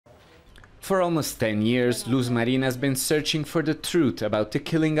For almost 10 years, Luz Marina has been searching for the truth about the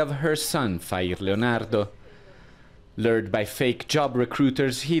killing of her son, Fair Leonardo. Lured by fake job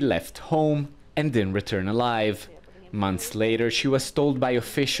recruiters, he left home and didn't return alive. Months later, she was told by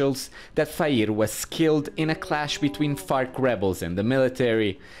officials that Fair was killed in a clash between FARC rebels and the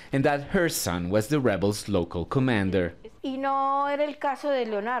military, and that her son was the rebels' local commander.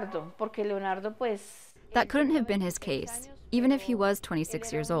 That couldn't have been his case. Even if he was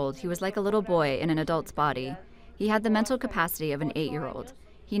 26 years old, he was like a little boy in an adult's body. He had the mental capacity of an 8-year-old.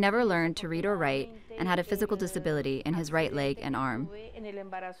 He never learned to read or write and had a physical disability in his right leg and arm.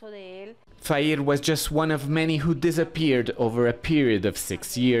 Fair was just one of many who disappeared over a period of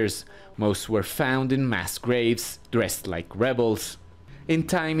 6 years. Most were found in mass graves, dressed like rebels. In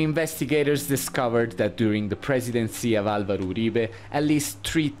time, investigators discovered that during the presidency of Álvaro Uribe, at least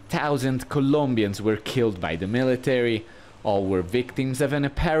 3,000 Colombians were killed by the military. All were victims of an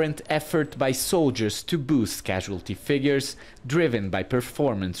apparent effort by soldiers to boost casualty figures, driven by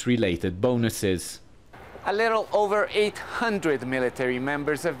performance-related bonuses. A little over 800 military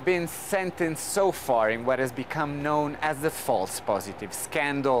members have been sentenced so far in what has become known as the false positive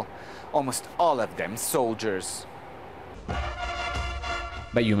scandal, almost all of them soldiers.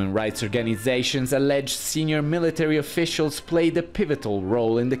 But human rights organizations allege senior military officials played a pivotal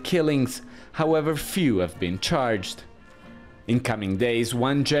role in the killings. However, few have been charged. In coming days,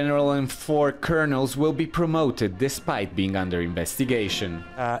 1 general and 4 colonels will be promoted despite being under investigation.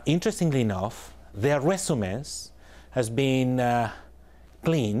 Interestingly enough, their resumes has been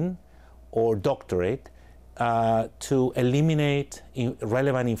clean or doctorate to eliminate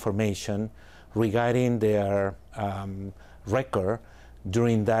relevant information regarding their record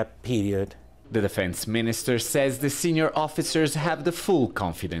during that period. The defense minister says the senior officers have the full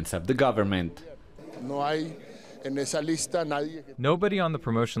confidence of the government. Nobody on the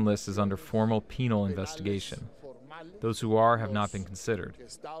promotion list is under formal penal investigation. Those who are have not been considered.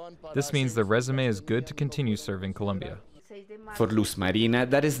 This means their resume is good to continue serving Colombia. For Luz Marina,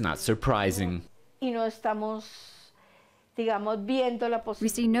 that is not surprising. We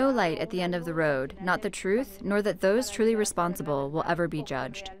see no light at the end of the road, not the truth, nor that those truly responsible will ever be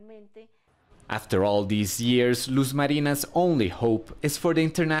judged. After all these years, Luz Marina's only hope is for the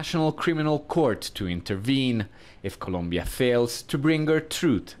International Criminal Court to intervene, if Colombia fails, to bring her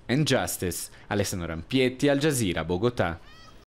truth and justice. Alessandro Rampietti, Al Jazeera, Bogota.